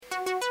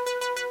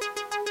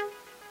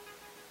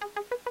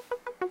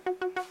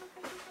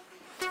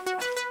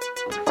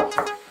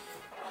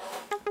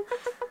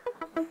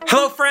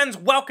Hello friends,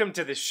 welcome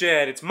to the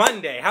shed. It's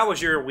Monday. How was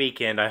your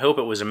weekend? I hope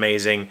it was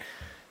amazing.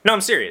 No,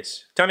 I'm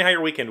serious. Tell me how your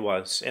weekend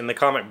was in the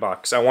comment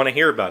box. I want to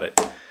hear about it.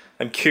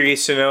 I'm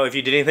curious to know if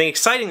you did anything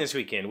exciting this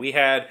weekend. We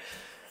had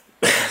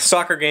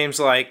soccer games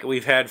like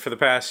we've had for the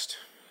past,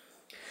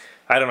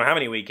 I don't know how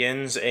many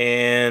weekends,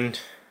 and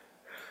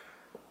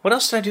what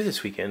else did I do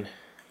this weekend?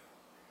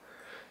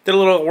 Did a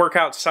little work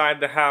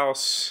outside the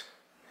house,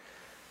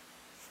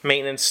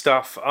 maintenance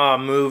stuff,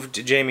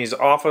 moved Jamie's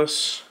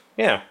office.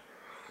 Yeah.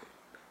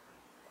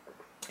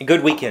 A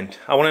good weekend.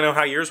 I want to know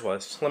how yours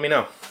was. Let me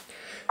know.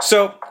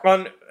 So,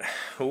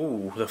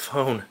 ooh, the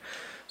phone.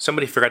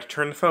 Somebody forgot to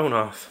turn the phone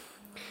off.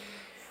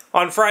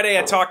 On Friday,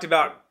 I talked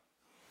about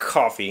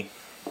coffee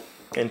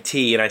and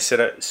tea, and I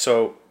said,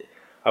 so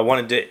I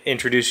wanted to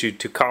introduce you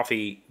to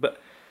coffee, but,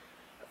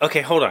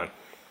 okay, hold on.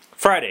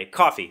 Friday,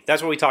 coffee.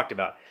 That's what we talked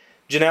about.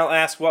 Janelle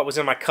asked what was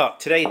in my cup.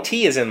 Today,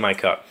 tea is in my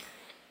cup.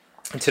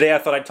 And today, I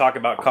thought I'd talk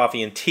about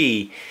coffee and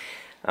tea.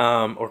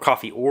 Or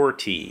coffee or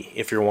tea,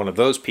 if you're one of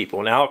those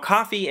people. Now,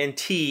 coffee and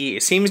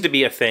tea seems to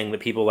be a thing that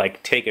people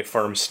like take a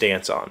firm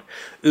stance on.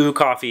 Ooh,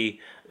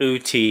 coffee, ooh,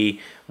 tea.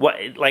 What,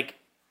 like,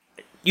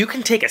 you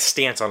can take a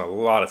stance on a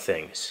lot of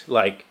things,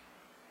 like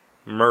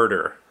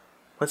murder.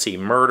 Let's see,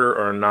 murder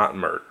or not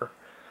murder.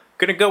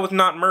 Gonna go with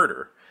not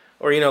murder.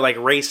 Or, you know, like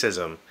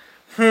racism.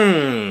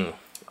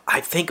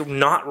 I think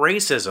not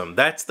racism.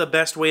 That's the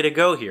best way to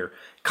go here.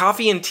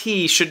 Coffee and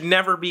tea should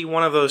never be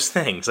one of those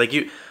things. Like,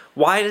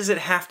 why does it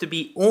have to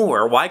be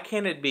or? Why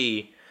can't it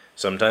be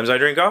sometimes I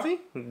drink coffee,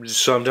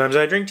 sometimes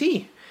I drink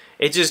tea?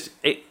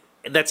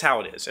 That's how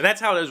it is. And that's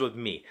how it is with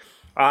me.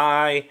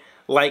 I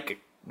like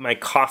my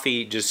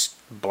coffee just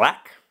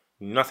black,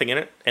 nothing in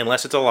it,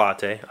 unless it's a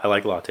latte. I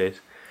like lattes.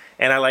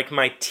 And I like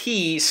my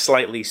tea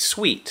slightly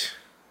sweet.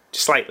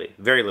 Slightly,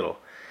 very little.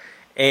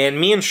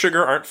 And me and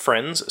sugar aren't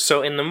friends,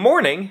 so in the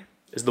morning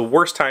is the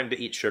worst time to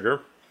eat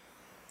sugar.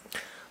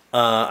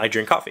 I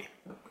drink coffee.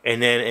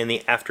 And then in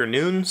the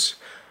afternoons,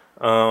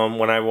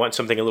 when I want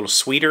something a little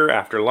sweeter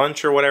after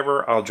lunch or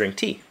whatever, I'll drink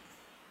tea.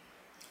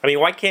 I mean,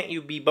 why can't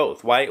you be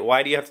both? Why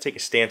do you have to take a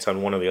stance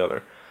on one or the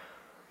other?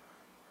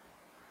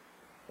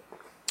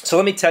 So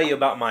let me tell you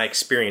about my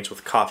experience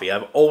with coffee.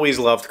 I've always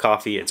loved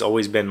coffee. It's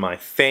always been my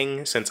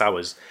thing since I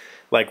was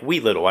like wee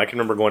little. I can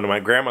remember going to my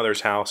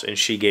grandmother's house and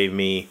she gave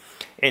me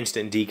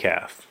instant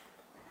decaf.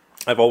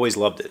 I've always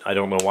loved it. I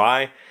don't know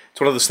why. It's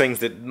one of those things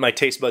that my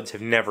taste buds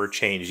have never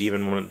changed,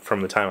 even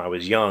from the time I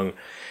was young.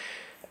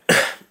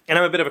 And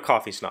I'm a bit of a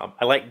coffee snob.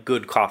 I like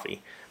good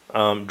coffee.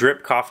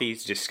 Drip coffee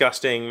is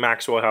disgusting.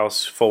 Maxwell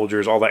House,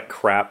 Folgers, all that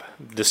crap,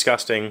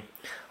 disgusting.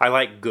 I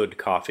like good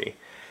coffee.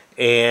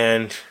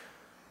 And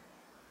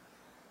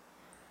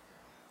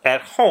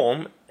at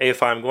home,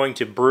 if I'm going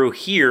to brew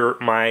here,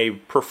 my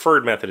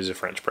preferred method is a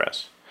French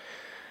press.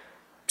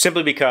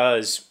 Simply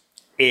because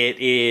it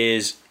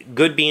is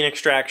good bean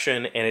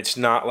extraction and it's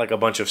not like a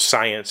bunch of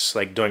science,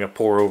 like doing a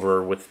pour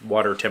over with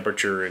water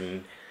temperature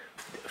and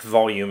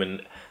volume,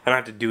 and I don't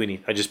have to do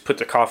anything. I just put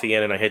the coffee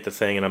in and I hit the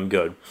thing and I'm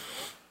good.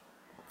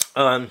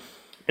 And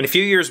a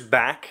few years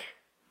back,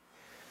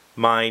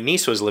 my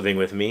niece was living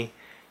with me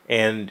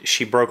and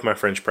she broke my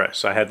French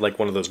press. I had like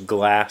one of those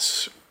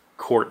glass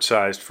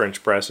quart-sized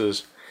French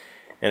presses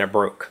and it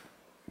broke.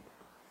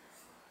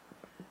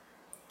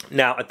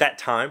 Now, at that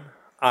time,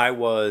 I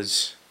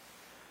was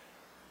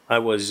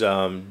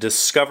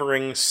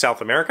discovering South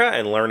America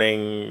and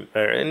learning,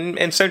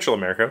 and Central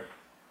America,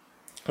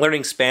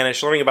 learning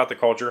Spanish, learning about the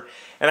culture,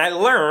 and I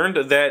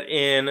learned that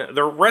in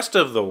the rest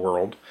of the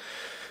world,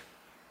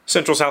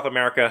 Central South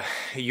America,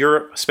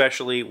 Europe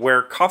especially,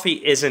 where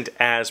coffee isn't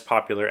as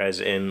popular as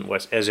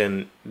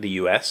in the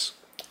U.S.,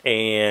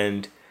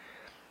 and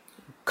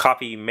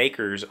coffee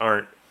makers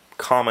aren't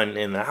common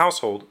in the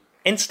household,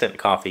 instant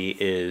coffee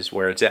is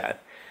where it's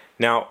at.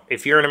 Now,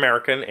 if you're an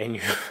American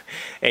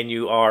and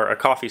you are a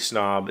coffee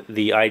snob,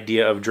 the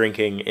idea of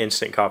drinking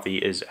instant coffee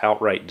is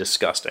outright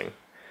disgusting.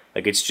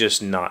 Like, it's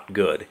just not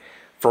good.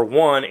 For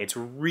one, it's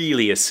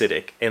really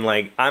acidic, and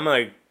like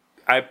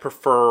I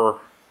prefer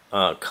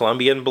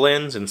Colombian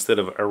blends instead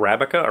of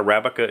Arabica.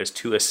 Arabica is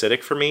too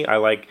acidic for me. I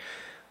like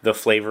the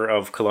flavor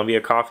of Colombia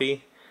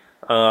coffee.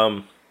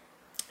 And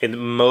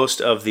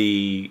most of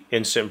the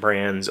instant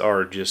brands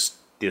are just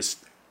this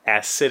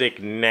acidic,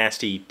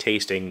 nasty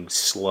tasting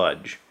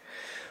sludge.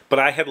 But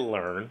I had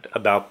learned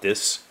about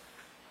this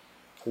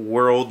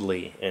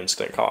worldly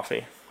instant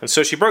coffee. And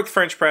so she broke the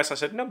French press. I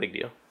said, no big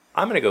deal.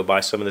 I'm going to go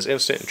buy some of this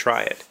instant and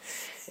try it.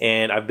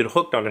 And I've been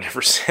hooked on it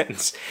ever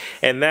since.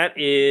 And that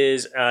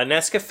is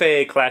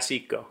Nescafé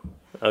Classico.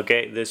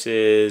 Okay, this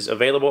is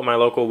available at my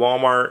local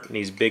Walmart in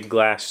these big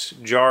glass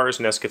jars,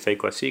 Nescafé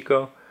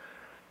Classico.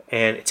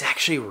 And it's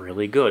actually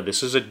really good.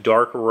 This is a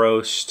dark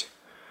roast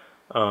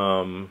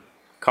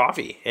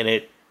coffee. And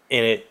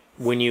it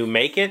when you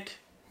make it,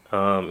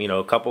 you know,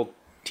 a couple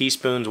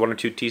teaspoons, 1 or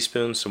 2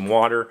 teaspoons, some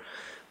water,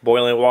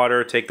 boiling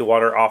water, take the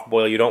water off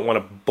boil. You don't want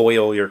to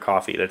boil your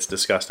coffee. That's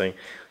disgusting.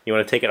 You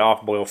want to take it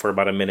off boil for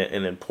about a minute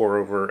and then pour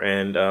over,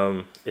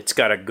 and it's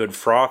got a good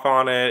froth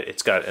on it.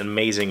 It's got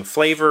amazing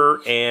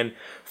flavor, and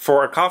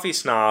for a coffee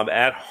snob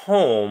at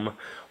home,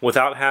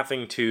 without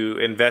having to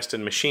invest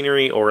in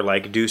machinery or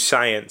like do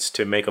science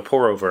to make a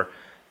pour over,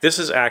 this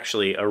is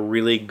actually a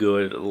really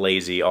good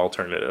lazy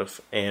alternative.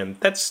 And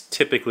that's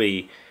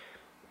typically,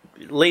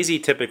 lazy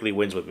typically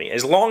wins with me,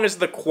 as long as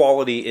the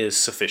quality is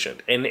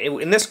sufficient. And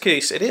in this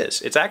case, it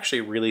is. It's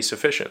actually really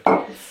sufficient.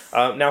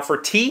 Now for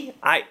tea,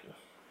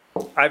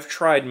 I've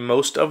tried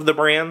most of the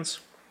brands.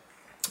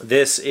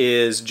 This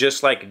is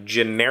just like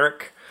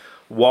generic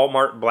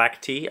Walmart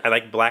black tea. I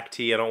like black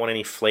tea. I don't want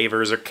any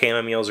flavors or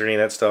chamomiles or any of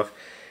that stuff.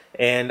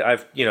 And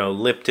I've, you know,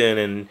 Lipton,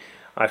 and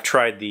I've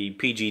tried the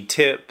PG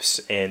Tips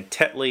and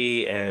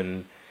Tetley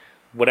and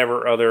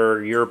whatever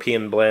other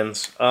European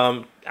blends.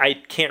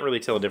 I can't really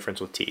tell a difference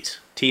with teas.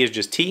 Tea is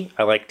just tea.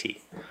 I like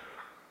tea.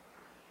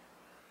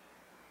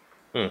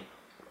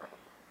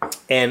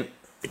 And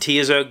tea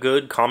is a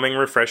good, calming,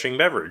 refreshing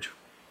beverage.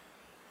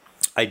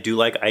 I do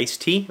like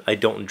iced tea. I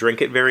don't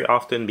drink it very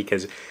often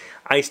because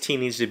iced tea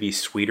needs to be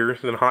sweeter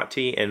than hot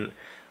tea, and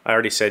I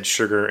already said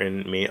sugar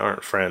and me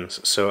aren't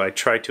friends, so I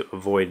try to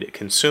avoid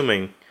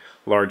consuming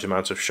large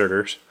amounts of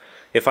sugars.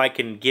 If I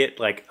can get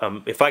like,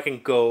 if I can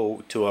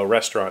go to a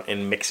restaurant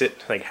and mix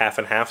it like half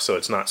and half so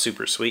it's not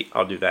super sweet,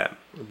 I'll do that.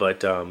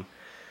 But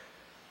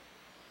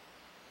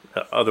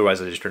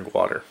otherwise I just drink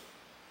water.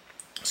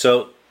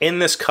 So in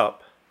this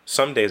cup,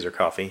 some days are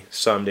coffee,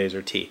 some days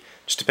are tea.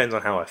 Just depends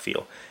on how I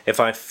feel. If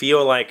I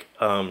feel like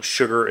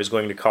sugar is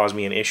going to cause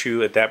me an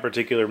issue at that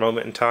particular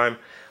moment in time,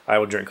 I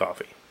will drink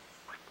coffee.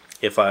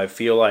 If I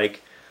feel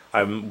like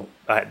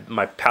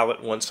my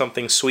palate wants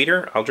something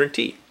sweeter, I'll drink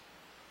tea.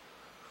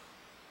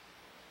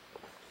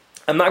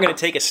 I'm not going to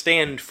take a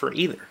stand for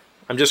either.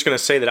 I'm just going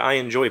to say that I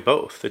enjoy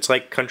both. It's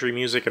like country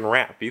music and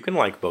rap. You can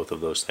like both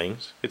of those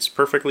things. It's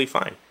perfectly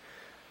fine.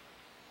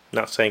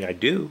 Not saying I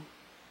do.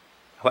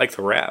 I like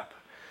the rap.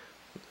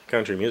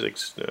 Country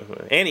music's...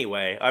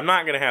 Anyway, I'm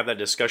not going to have that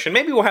discussion.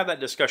 Maybe we'll have that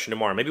discussion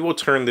tomorrow. Maybe we'll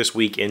turn this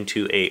week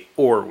into a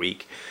or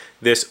week.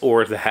 This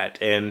or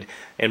that. And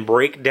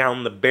break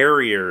down the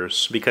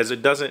barriers. Because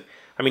it doesn't...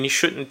 I mean, you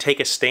shouldn't take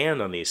a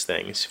stand on these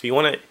things. If you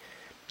want to...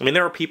 I mean,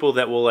 there are people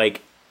that will,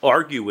 like,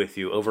 argue with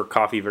you over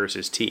coffee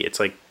versus tea. It's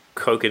like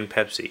Coke and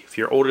Pepsi. If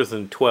you're older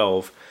than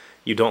 12,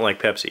 you don't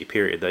like Pepsi,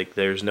 period. Like,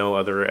 there's no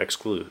other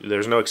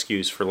there's no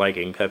excuse for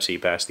liking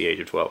Pepsi past the age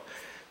of 12.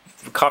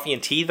 Coffee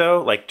and tea,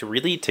 though, like,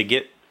 to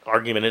get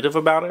argumentative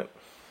about it,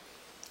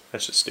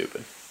 that's just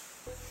stupid.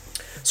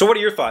 So what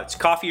are your thoughts?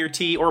 Coffee or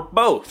tea or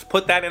both?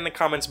 Put that in the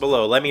comments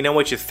below. Let me know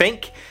what you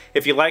think.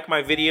 If you like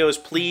my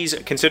videos, please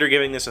consider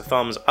giving this a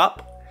thumbs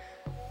up.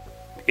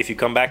 If you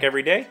come back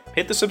every day,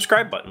 hit the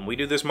subscribe button. We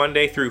do this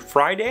Monday through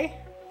Friday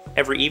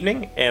every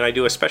evening, and I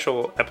do a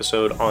special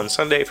episode on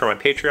Sunday for my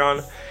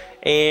Patreon.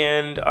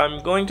 And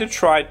I'm going to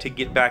try to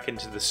get back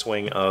into the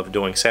swing of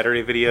doing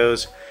Saturday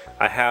videos.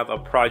 I have a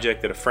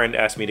project that a friend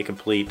asked me to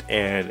complete,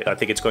 and I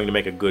think it's going to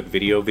make a good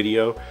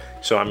video.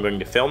 So I'm going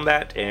to film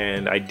that,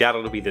 and I doubt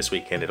it'll be this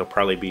weekend. It'll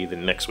probably be the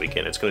next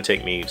weekend. It's going to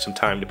take me some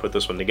time to put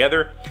this one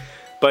together.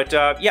 But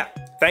yeah,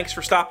 thanks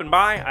for stopping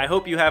by. I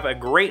hope you have a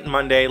great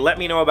Monday. Let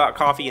me know about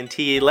coffee and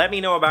tea. Let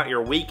me know about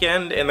your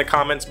weekend in the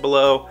comments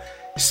below.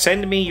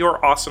 Send me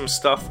your awesome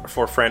stuff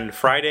for Friend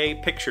Friday.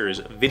 Pictures,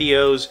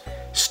 videos,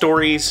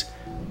 stories,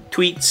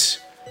 tweets,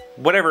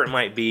 whatever it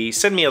might be.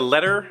 Send me a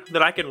letter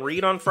that I can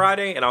read on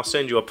Friday, and I'll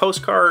send you a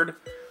postcard.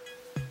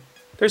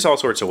 There's all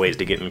sorts of ways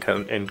to get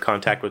in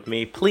contact with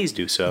me. Please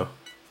do so.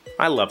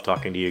 I love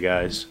talking to you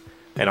guys,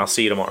 and I'll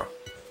see you tomorrow.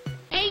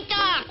 Hey,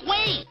 Doc,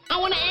 wait! I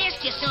want to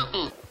ask you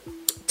something.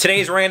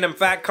 Today's random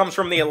fact comes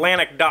from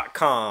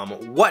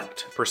theatlantic.com.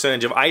 What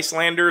percentage of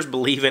Icelanders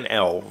believe in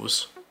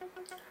elves?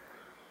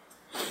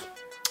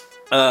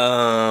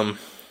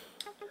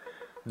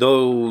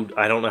 Though,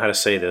 I don't know how to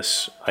say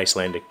this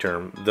Icelandic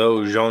term.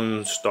 Though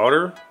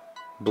Jónsdóttir,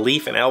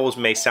 belief in elves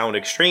may sound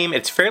extreme,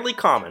 it's fairly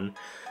common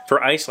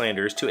for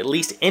Icelanders to at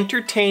least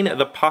entertain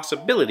the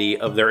possibility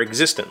of their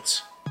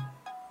existence.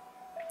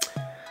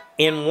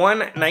 In one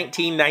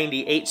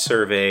 1998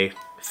 survey,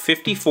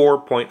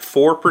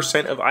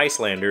 54.4% of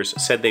Icelanders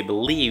said they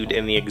believed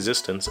in the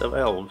existence of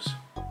elves.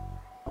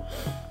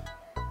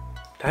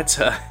 That's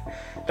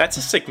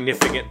a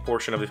significant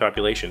portion of the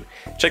population.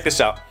 Check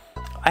this out.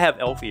 I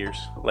have elf ears,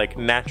 like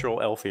natural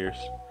elf ears.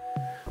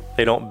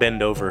 They don't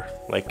bend over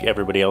like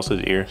everybody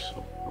else's ears.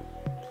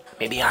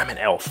 Maybe I'm an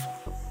elf.